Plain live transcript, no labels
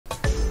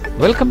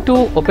Welcome to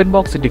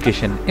OPENBOX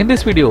Education. In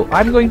this video,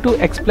 I am going to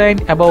explain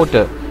about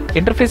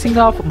interfacing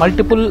of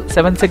multiple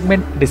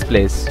 7-segment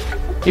displays.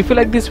 If you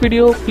like this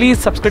video, please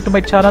subscribe to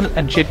my channel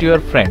and share to your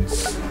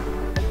friends.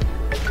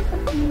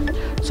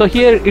 So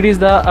here it is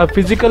the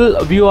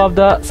physical view of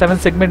the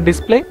 7-segment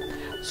display.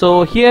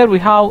 So here we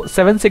have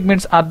 7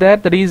 segments are there,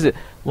 that is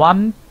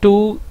 1,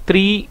 2,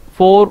 3,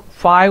 4,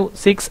 5,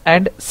 6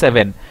 and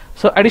 7.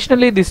 So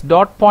additionally this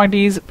dot point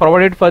is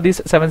provided for this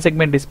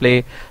 7-segment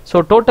display.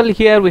 So total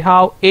here we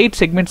have 8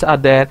 segments are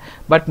there,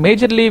 but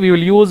majorly we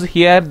will use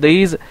here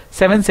these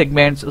 7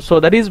 segments. So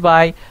that is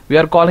why we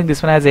are calling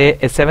this one as a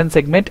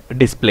 7-segment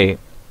display.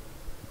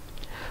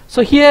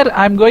 So here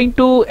I am going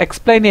to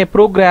explain a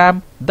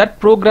program. That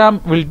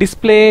program will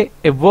display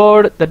a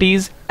word, that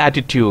is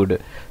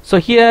attitude. So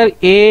here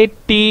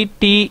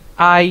ATTITUDE,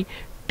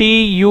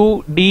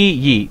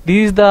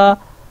 this is the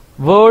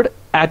word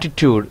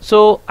attitude.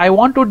 So I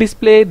want to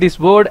display this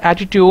word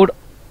attitude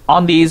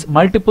on these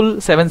multiple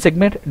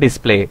 7-segment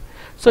display.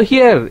 So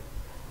here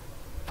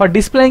for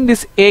displaying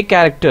this A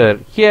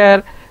character,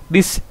 here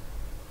this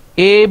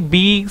A,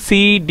 B,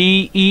 C,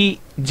 D, E,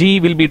 G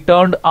will be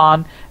turned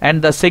on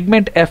and the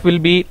segment F will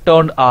be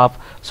turned off,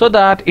 so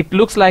that it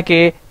looks like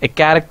a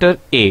character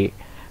A.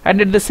 And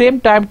at the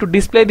same time, to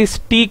display this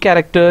T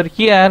character,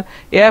 here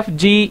F,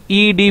 G,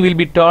 E, D will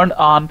be turned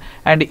on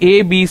and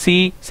A, B,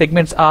 C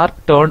segments are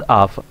turned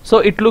off. So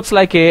it looks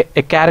like a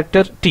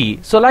character T.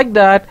 So like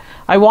that,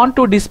 I want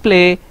to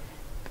display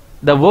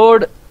the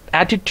word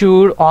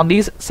attitude on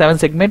these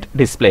 7-segment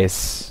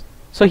displays.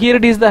 So here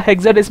it is the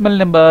hexadecimal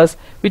numbers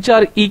which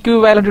are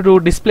equivalent to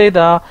display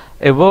the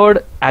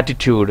word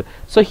attitude.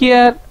 So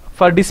here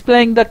for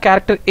displaying the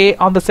character A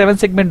on the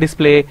 7-segment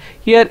display,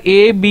 here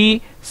A,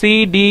 B,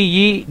 C, D,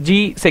 E,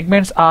 G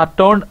segments are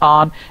turned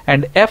on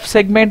and F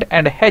segment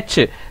and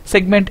H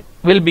segment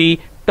will be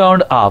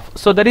turned off.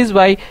 So that is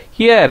why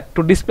here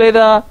to display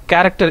the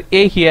character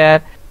A,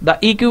 here the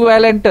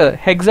equivalent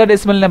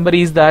hexadecimal number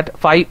is that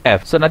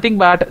 5F. So nothing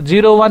but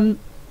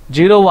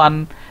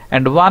 0101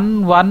 and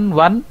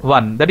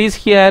 1111, that is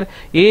here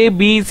A,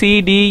 B,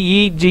 C, D,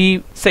 E,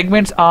 G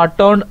segments are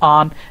turned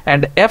on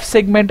and F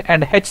segment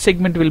and H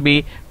segment will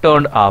be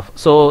turned off.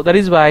 So that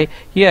is why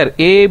here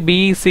A,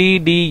 B, C,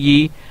 D,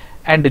 E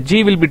and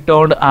G will be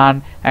turned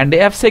on and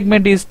the F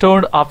segment is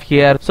turned off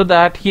here, so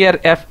that here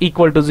F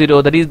equal to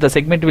 0, that is the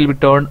segment will be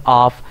turned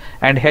off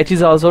and H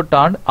is also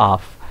turned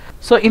off.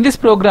 So in this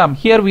program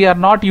here we are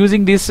not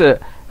using this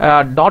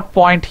dot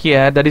point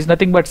here, that is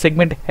nothing but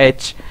segment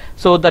H,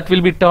 so that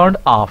will be turned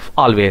off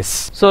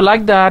always. So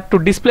like that, to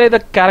display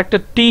the character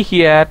T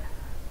here,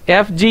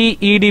 F, G,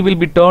 E, D will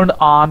be turned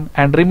on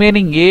and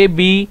remaining A,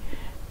 B,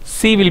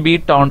 C will be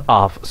turned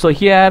off. So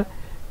here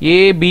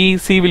A, B,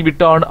 C will be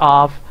turned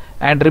off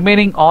and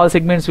remaining all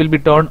segments will be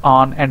turned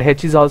on and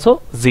H is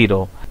also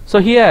 0. So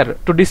here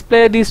to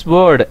display this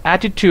word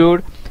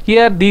attitude,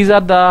 here these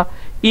are the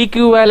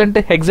equivalent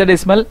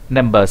hexadecimal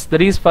numbers,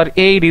 that is for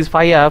A it is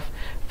 5F,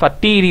 for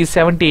T it is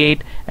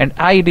 78 and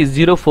I it is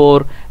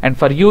 04 and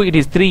for U it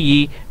is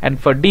 3E and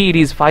for D it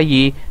is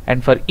 5E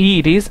and for E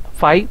it is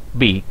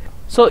 5B.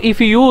 So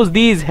if you use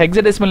these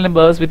hexadecimal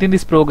numbers within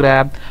this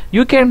program,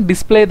 you can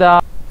display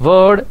the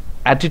word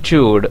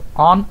attitude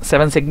on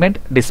 7-segment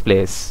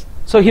displays.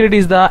 So here it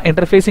is the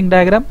interfacing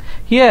diagram.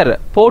 Here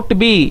port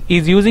B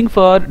is using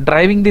for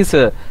driving this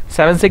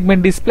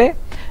 7-segment display,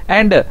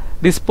 and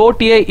this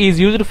port A is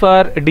used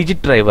for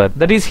digit driver.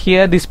 That is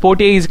here this port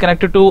A is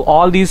connected to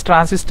all these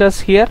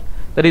transistors here,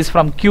 that is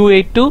from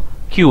Q8 to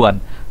Q1.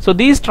 So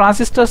these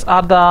transistors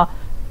are the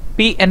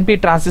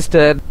PNP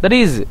transistor, that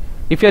is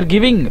if you are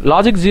giving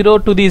logic 0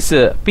 to this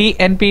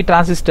PNP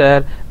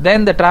transistor,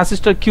 then the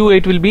transistor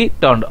Q8 will be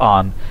turned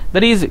on.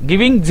 That is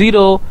giving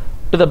 0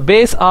 to the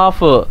base of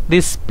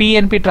this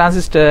PNP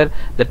transistor,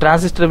 the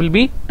transistor will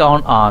be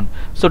turned on.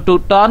 So to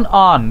turn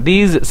on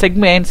these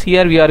segments,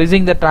 here we are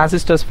using the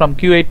transistors from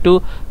Q8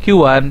 to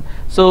Q1.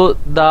 So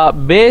the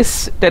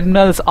base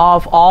terminals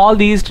of all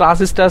these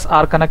transistors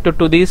are connected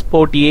to these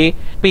port A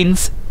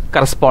pins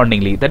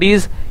correspondingly. That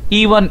is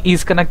E1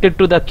 is connected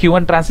to the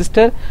Q1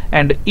 transistor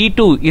and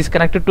E2 is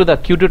connected to the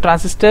Q2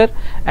 transistor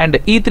and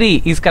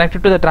E3 is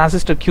connected to the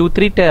transistor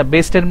Q3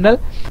 base terminal,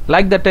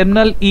 like the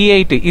terminal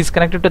E8 is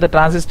connected to the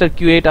transistor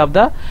Q8 of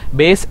the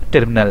base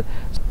terminal.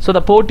 So the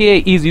port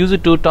A is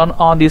used to turn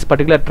on this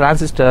particular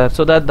transistor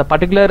so that the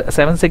particular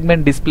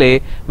 7-segment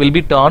display will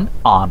be turned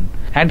on.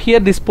 And here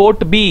this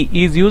port B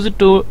is used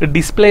to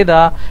display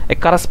the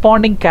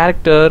corresponding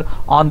character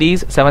on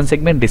these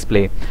 7-segment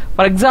display.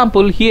 For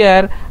example,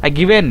 here I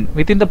given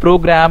within the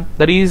program,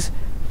 that is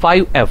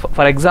 5F.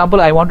 For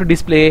example, I want to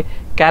display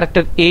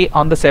character A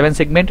on the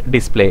 7-segment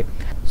display.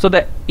 So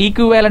the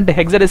equivalent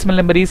hexadecimal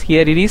number is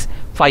here, it is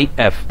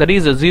 5F, that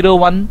is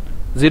 0101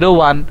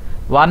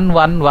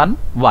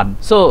 1111.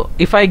 So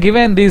if I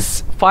given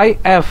this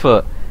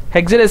 5F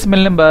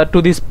hexadecimal number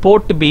to this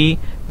port B,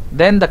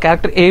 then the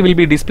character A will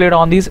be displayed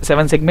on these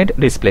 7-segment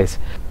displays.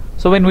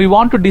 So when we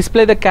want to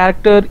display the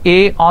character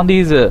A on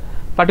these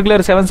particular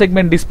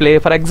 7-segment display,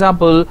 for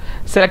example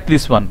select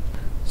this one.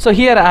 So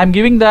here I am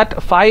giving that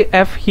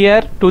 5F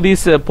here to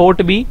this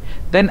port B.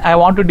 Then I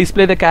want to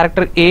display the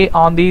character A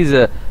on these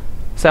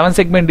 7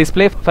 segment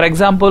display. For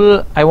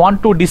example, I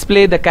want to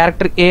display the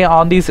character A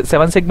on this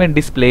 7 segment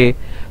display,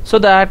 so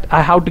that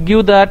I have to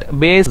give that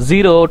base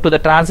 0 to the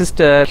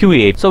transistor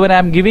Q8. So when I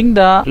am giving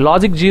the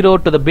logic 0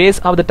 to the base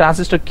of the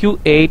transistor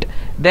Q8,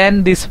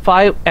 then this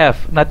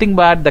 5F, nothing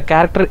but the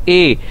character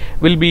A,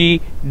 will be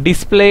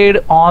displayed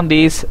on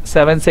this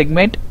 7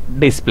 segment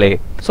display.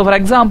 So for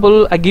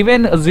example, I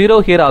given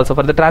 0 here also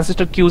for the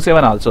transistor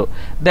Q7 also,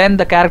 then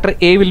the character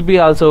A will be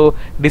also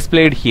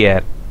displayed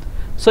here.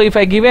 So if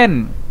I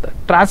given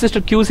transistor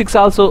Q6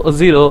 also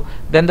 0,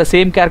 then the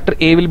same character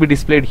A will be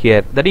displayed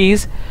here. That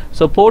is,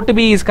 so port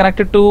B is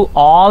connected to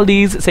all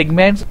these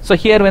segments. So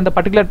here when the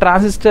particular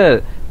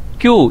transistor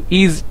Q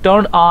is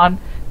turned on,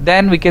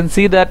 then we can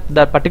see that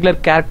the particular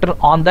character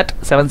on that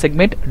 7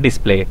 segment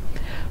display.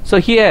 So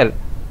here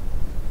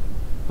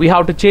we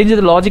have to change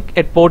the logic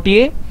at port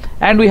A,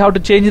 and we have to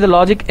change the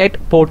logic at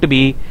port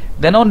B.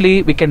 Then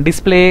only we can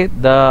display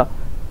the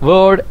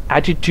word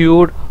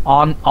attitude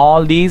on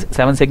all these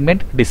 7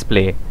 segment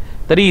display.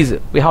 That is,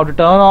 we have to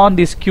turn on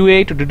this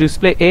Q8 to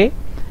display A,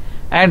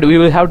 and we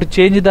will have to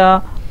change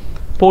the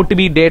port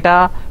B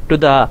data to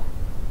the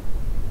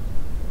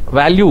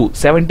value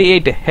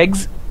 78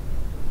 hex.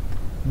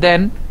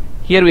 Then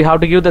here we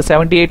have to give the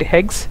 78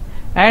 hex,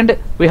 and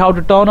we have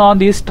to turn on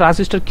this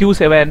transistor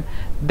Q7.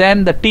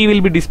 Then the T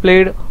will be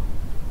displayed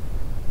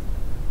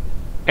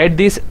at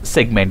this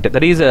segment,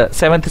 that is a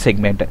 7th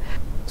segment.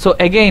 So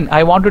again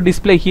I want to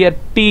display here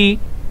T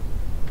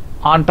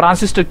on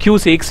transistor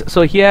Q6.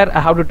 So here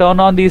I have to turn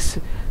on this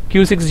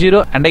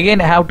Q60, and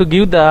again I have to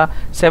give the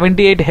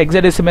 78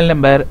 hexadecimal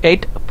number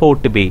at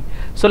port B.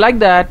 So like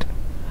that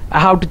I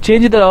have to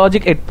change the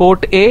logic at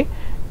port A,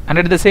 and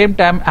at the same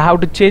time I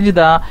have to change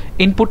the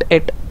input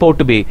at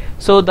port B.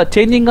 So the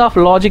changing of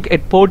logic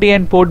at port A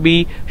and port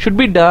B should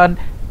be done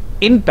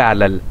in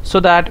parallel, so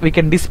that we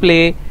can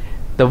display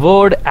the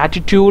word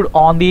attitude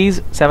on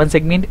these 7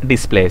 segment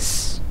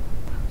displays.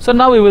 So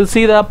now we will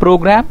see the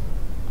program,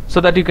 so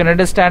that you can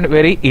understand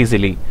very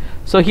easily.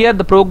 So here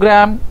the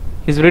program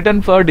is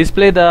written for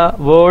display the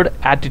word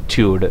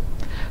attitude.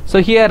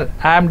 So here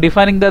I am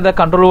defining the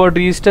control word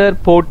register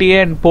port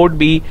A and port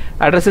B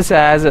addresses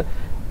as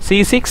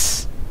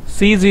C6,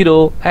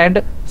 C0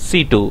 and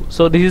C2.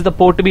 So this is the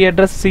port B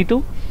address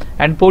C2,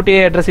 and port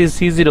A address is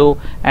C0,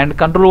 and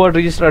control word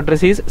register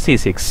address is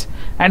C6.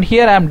 And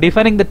here I am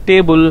defining the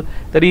table,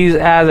 that is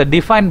as a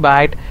defined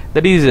byte,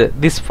 that is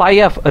this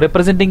 5F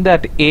representing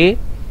that A,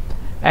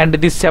 and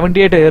this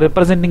 78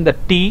 representing the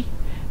T,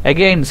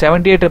 again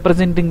 78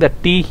 representing the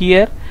T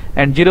here,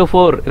 and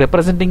 04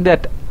 representing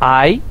that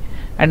I,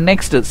 and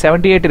next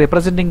 78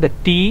 representing the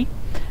T,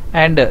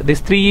 and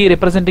this 3E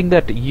representing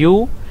that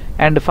U,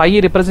 and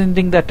 5E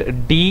representing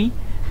that D,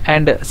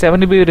 and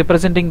 7B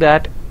representing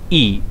that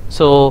E.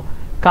 So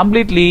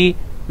completely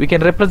we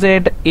can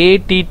represent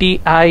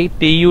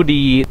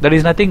ATTITUDE, that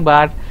is nothing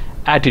but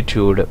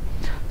attitude.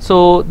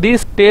 So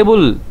this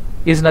table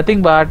is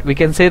nothing but, we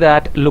can say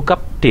that,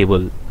 lookup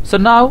table. So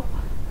now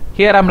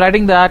here I am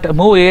writing that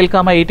move AL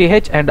comma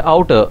ATH and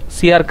out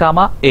CR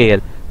comma AL,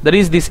 that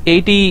is this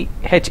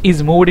ATH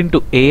is moved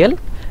into AL,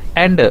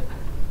 and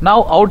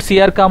now out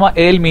CR comma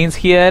AL means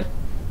here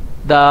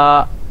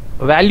the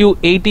value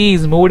 80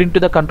 is moved into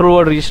the control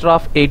word register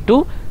of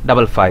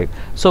 8255.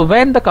 So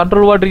when the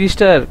control word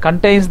register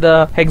contains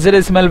the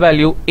hexadecimal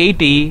value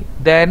 80,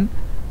 then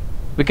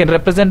we can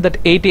represent that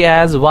 80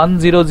 as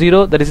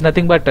 100, that is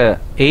nothing but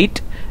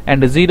 8,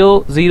 and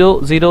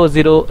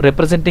 0000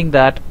 representing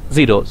that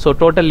 0. So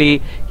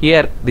totally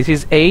here this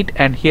is 8,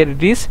 and here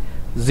it is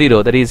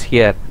 0, that is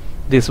here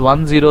this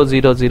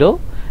 1000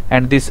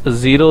 and this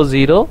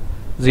 0000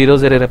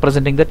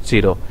 representing that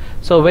 0.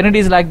 So when it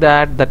is like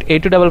that, that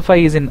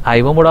 8255 is in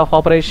IO mode of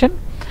operation,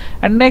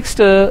 and next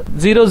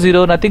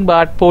 00 nothing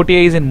but port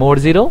A is in mode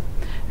 0,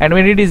 and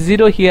when it is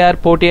 0 here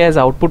port A is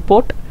output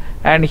port,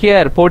 and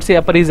here port C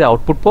upper is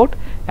output port,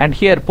 and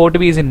here port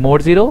B is in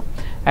mode 0,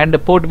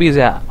 and port B is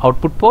a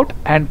output port,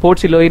 and port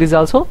C lower is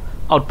also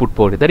output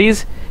port. That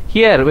is,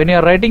 here when you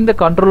are writing the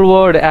control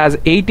word as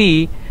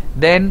 80,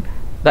 then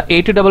the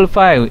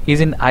 8255 is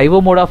in IO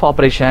mode of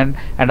operation,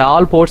 and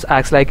all ports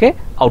acts like a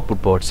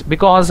output ports,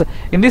 because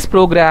in this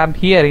program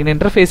here in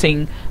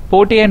interfacing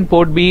port A and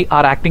port B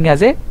are acting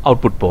as a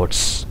output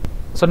ports.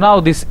 So now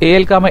this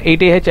AL comma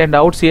ATH and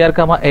out CR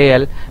comma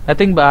AL,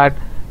 nothing but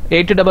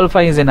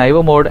 8255 is in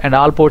IO mode and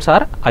all ports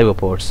are IO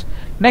ports.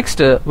 Next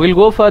we'll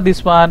go for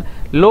this one,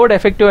 load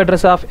effective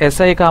address of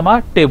SI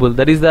comma table,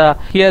 that is the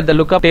here the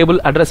lookup table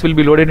address will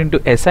be loaded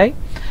into SI,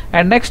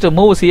 and next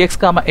move CX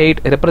comma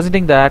 8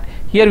 representing that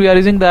here we are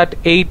using that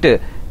 8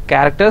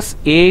 characters,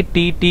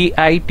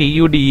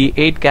 ATTITUDE,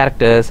 8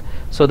 characters.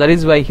 So that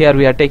is why here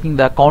we are taking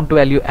the count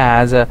value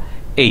as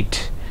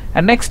 8.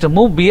 And next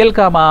move BL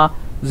comma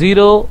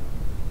 0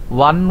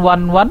 1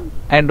 1 1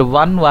 and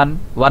 1 1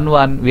 1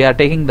 1, we are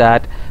taking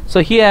that. So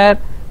here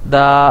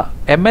the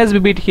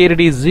MSB bit here it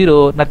is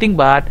 0, nothing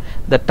but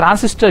the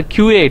transistor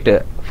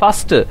Q8,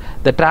 first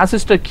the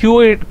transistor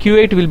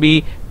Q8 will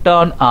be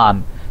turn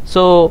on.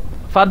 So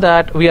for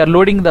that we are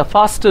loading the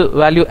first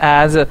value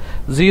as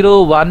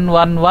 0 1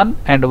 1 1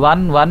 and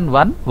 1 1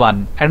 1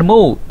 1 and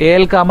move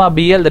AL comma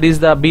BL, that is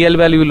the BL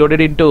value loaded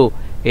into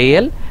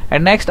AL,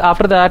 and next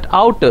after that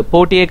out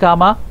port A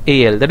comma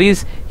AL, that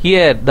is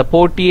here the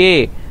port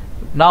A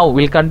now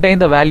will contain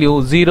the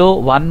value 0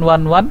 1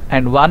 1 1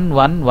 and 1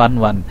 1 1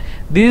 1.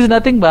 This is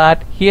nothing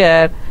but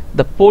here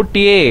the port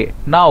A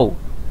now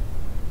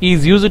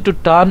is used to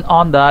turn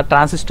on the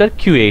transistor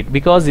Q8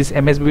 because this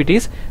MSB bit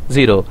is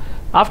 0.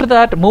 After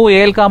that move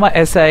AL comma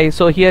SI,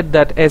 so here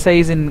that SI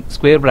is in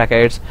square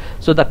brackets,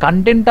 so the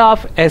content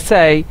of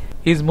SI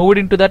is moved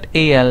into that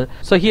AL.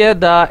 So here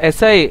the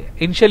SI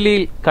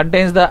initially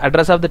contains the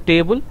address of the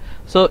table,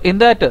 so in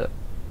that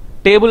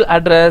table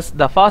address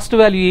the first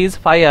value is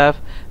 5F,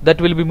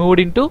 that will be moved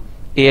into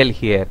AL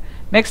here.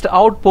 Next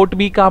out port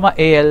B comma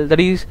AL, that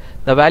is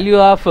the value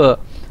of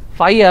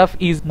 5F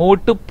is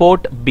moved to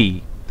port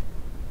B.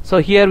 So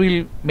here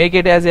we'll make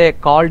it as a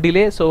call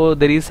delay, so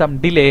there is some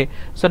delay.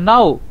 So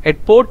now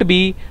at port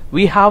B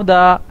we have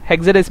the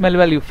hexadecimal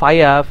value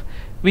 5F,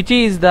 which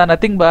is the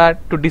nothing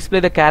but to display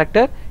the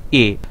character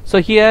A. So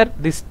here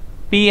this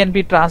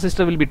PNP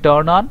transistor will be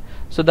turned on,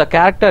 so the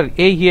character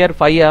A here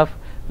 5F,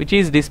 which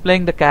is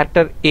displaying the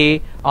character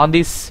A on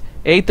this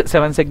 8th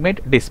 7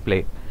 segment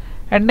display.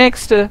 And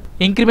next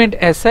increment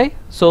SI,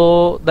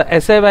 so the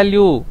SI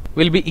value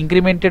will be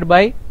incremented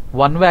by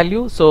one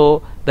value,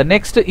 so the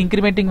next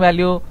incrementing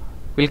value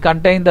will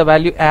contain the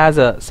value as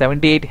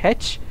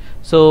 78H.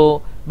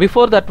 So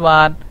before that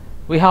one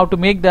we have to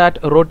make that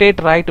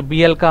rotate right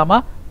BL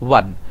comma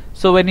 1.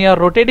 So when you are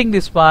rotating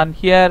this one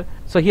here,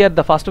 so here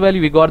the first value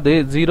we got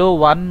the 0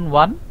 1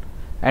 1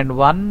 and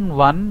 1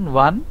 1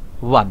 1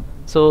 1.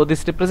 So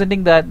this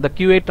representing that the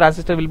Q8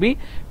 transistor will be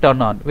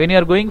turned on. When you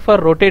are going for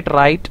rotate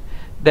right,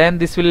 then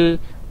this will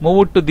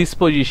move to this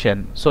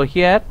position. So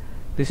here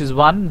this is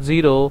 1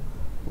 0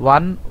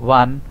 1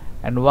 1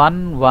 and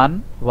 1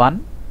 1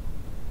 1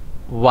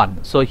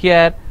 1. So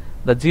here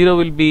the 0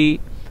 will be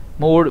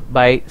moved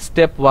by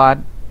step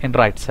 1 in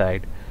right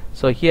side.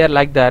 So here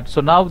like that.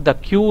 So now the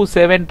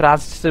Q7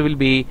 transistor will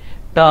be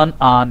turned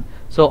on.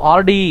 So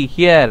already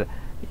here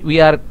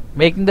we are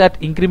making that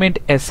increment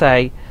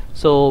SI.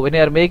 So when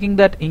you are making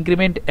that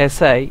increment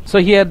SI, so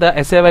here the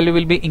SI value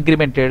will be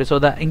incremented. So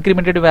the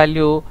incremented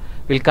value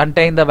will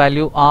contain the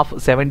value of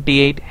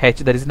 78H,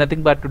 that is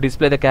nothing but to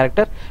display the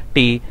character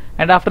T.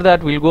 And after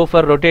that we'll go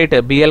for rotate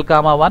BL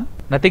comma 1,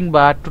 nothing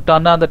but to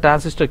turn on the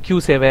transistor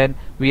Q7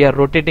 we are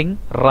rotating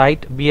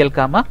right BL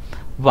comma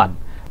 1.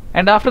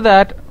 And after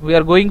that we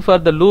are going for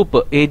the loop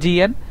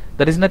AGN,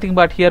 that is nothing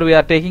but here we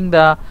are taking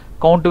the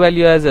count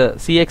value as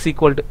CX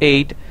equal to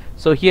 8.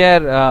 So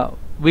here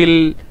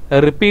we'll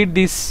repeat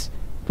this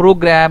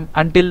program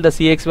until the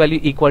CX value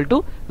equal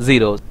to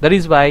 0. That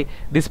is why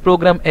this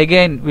program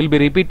again will be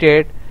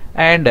repeated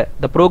and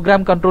the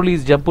program control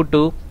is jumped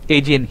to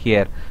AGN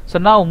here. So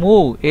now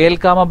move AL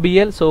comma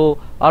BL, so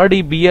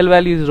already BL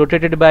value is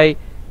rotated by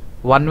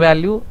one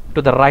value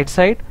to the right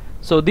side,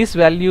 so this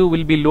value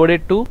will be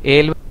loaded to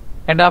AL,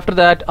 and after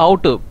that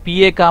out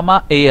PA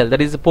comma AL,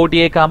 that is port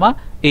A comma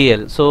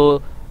AL.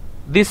 So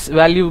this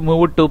value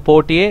moved to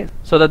port A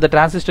so that the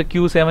transistor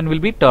Q7 will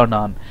be turned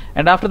on.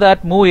 And after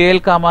that move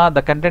AL comma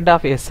the content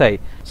of SI.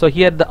 So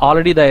here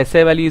already the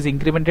SI value is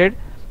incremented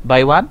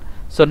by 1.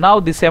 So now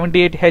the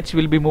 78H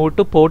will be moved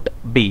to port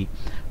B.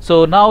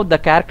 So now the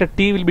character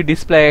T will be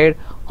displayed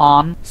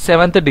on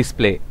 7th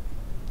display.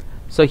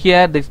 So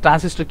here the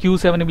transistor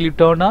Q7 will be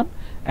turned on,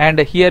 and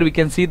here we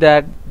can see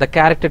that the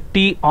character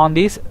T on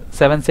this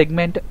 7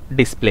 segment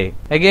display.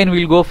 Again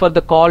we'll go for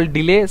the call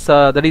delay,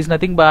 so that is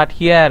nothing but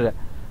here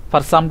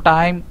for some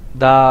time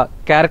the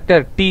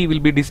character T will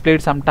be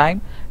displayed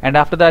sometime, and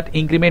after that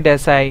increment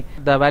SI,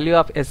 the value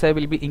of SI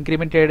will be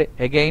incremented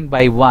again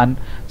by 1.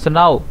 So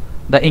now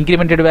the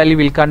incremented value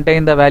will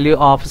contain the value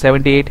of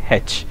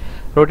 78H.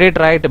 Rotate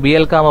right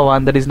BL comma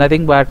 1, that is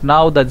nothing but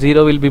now the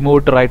 0 will be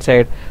moved to right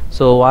side.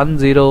 So 1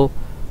 0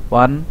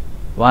 1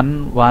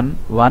 1 1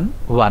 1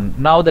 1.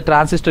 Now the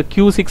transistor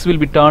Q6 will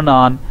be turned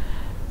on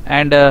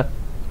and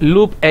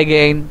loop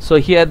again. So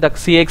here the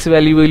CX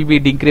value will be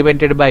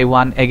decremented by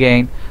 1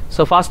 again.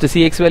 So first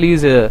CX value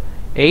is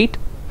 8.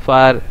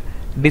 For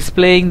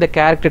displaying the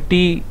character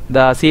T,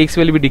 the CX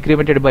value will be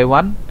decremented by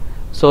 1.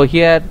 So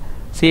here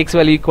CX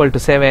value equal to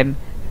 7.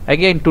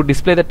 Again to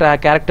display the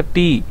character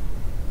T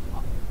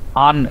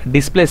on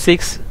display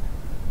 6,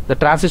 the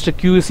transistor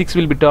Q6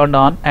 will be turned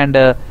on and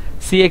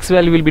CX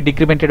value will be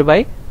decremented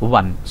by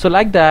 1. So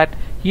like that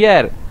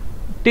here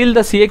till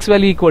the CX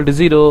value equal to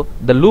 0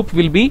 the loop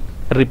will be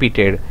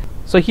repeated.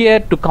 So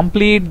here to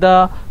complete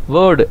the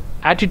word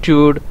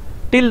attitude,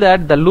 till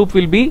that the loop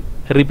will be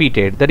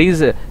repeated, that is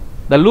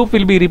the loop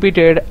will be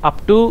repeated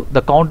up to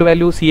the count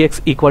value CX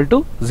equal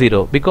to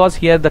 0, because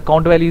here the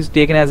count value is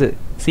taken as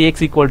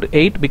CX equal to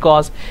 8,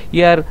 because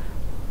here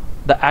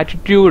the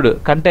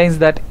attitude contains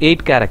that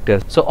 8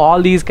 characters, so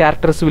all these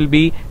characters will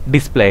be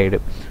displayed.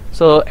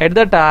 So at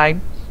the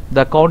time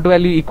the count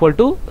value equal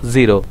to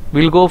 0,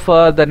 we'll go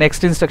for the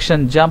next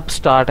instruction jump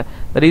start,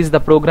 that is the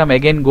program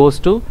again goes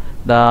to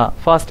the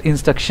first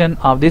instruction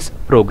of this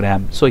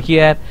program. So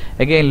here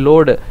again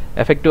load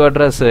effective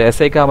address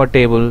si comma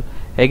table,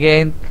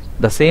 again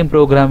the same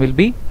program will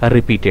be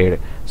repeated.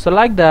 So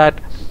like that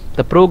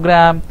the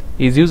program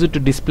is used to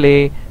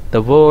display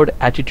the word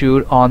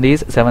attitude on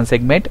this 7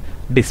 segment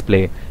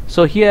display.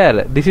 So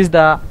here this is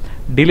the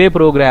delay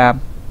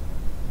program.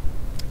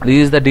 This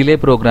is the delay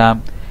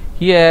program.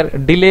 Here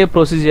delay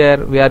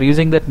procedure, we are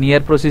using that near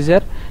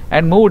procedure,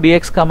 and move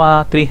dx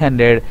comma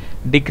 300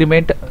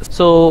 decrement.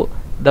 So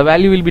the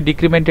value will be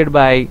decremented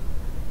by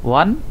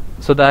 1,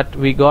 so that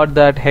we got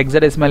that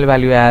hexadecimal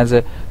value as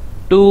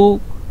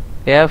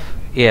 2ff,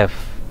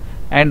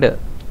 and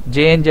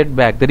JNZ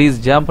back, that is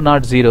jump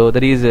not 0,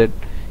 that is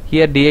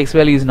here dx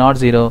value is not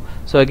 0,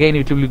 so again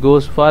it will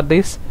goes for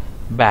this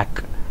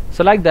back.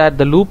 So like that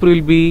the loop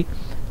will be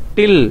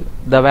till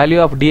the value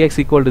of dx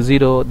equal to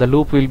 0, the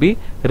loop will be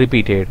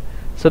repeated,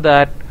 so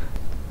that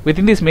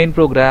within this main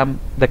program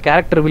the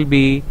character will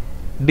be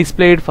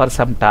displayed for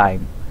some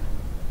time.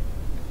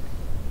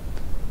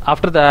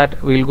 After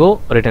that we will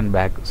go return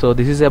back. So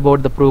this is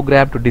about the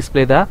program to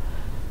display the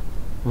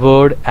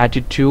word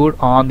attitude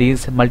on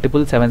these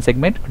multiple 7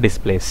 segment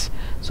displays.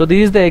 So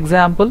this is the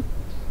example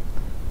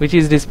which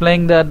is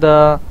displaying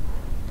the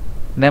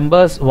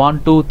numbers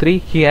 1 2 3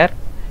 here.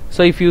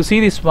 So if you see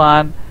this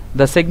one,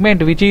 the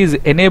segment which is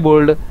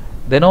enabled,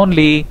 then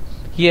only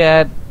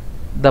here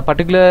the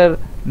particular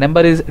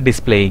number is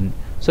displaying.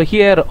 So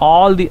here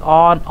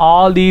on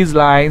all these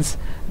lines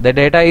the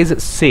data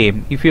is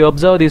same. If you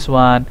observe this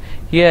one,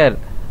 here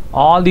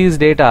all these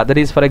data, that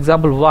is for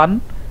example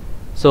 1,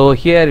 so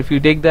here if you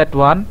take that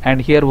 1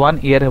 and here 1,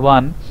 here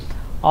 1,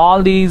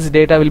 all these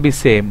data will be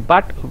same,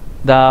 but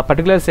the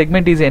particular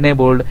segment is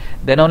enabled,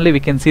 then only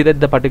we can see that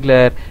the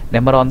particular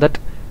number on that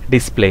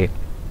display.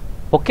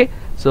 Okay,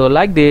 so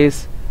like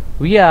this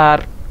we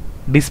are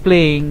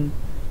displaying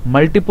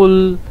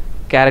multiple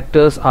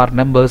characters or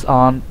numbers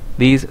on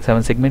these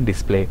 7 segment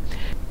display.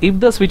 If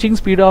the switching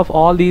speed of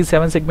all these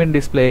 7 segment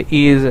display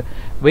is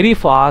very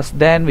fast,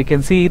 then we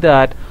can see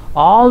that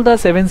all the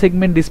 7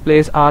 segment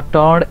displays are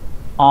turned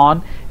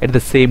on at the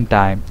same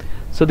time.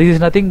 So this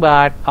is nothing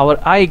but our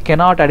eye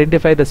cannot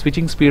identify the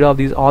switching speed of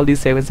all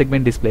these 7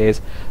 segment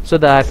displays, so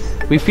that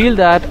we feel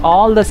that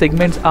all the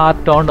segments are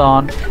turned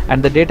on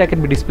and the data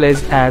can be displayed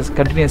as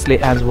continuously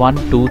as 1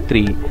 2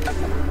 3.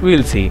 We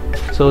will see.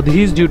 So this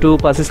is due to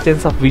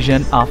persistence of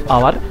vision of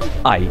our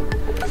eye.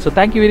 So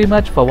thank you very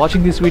much for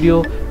watching this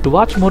video. To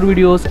watch more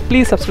videos,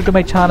 please subscribe to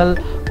my channel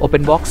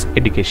OpenBox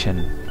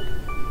Education.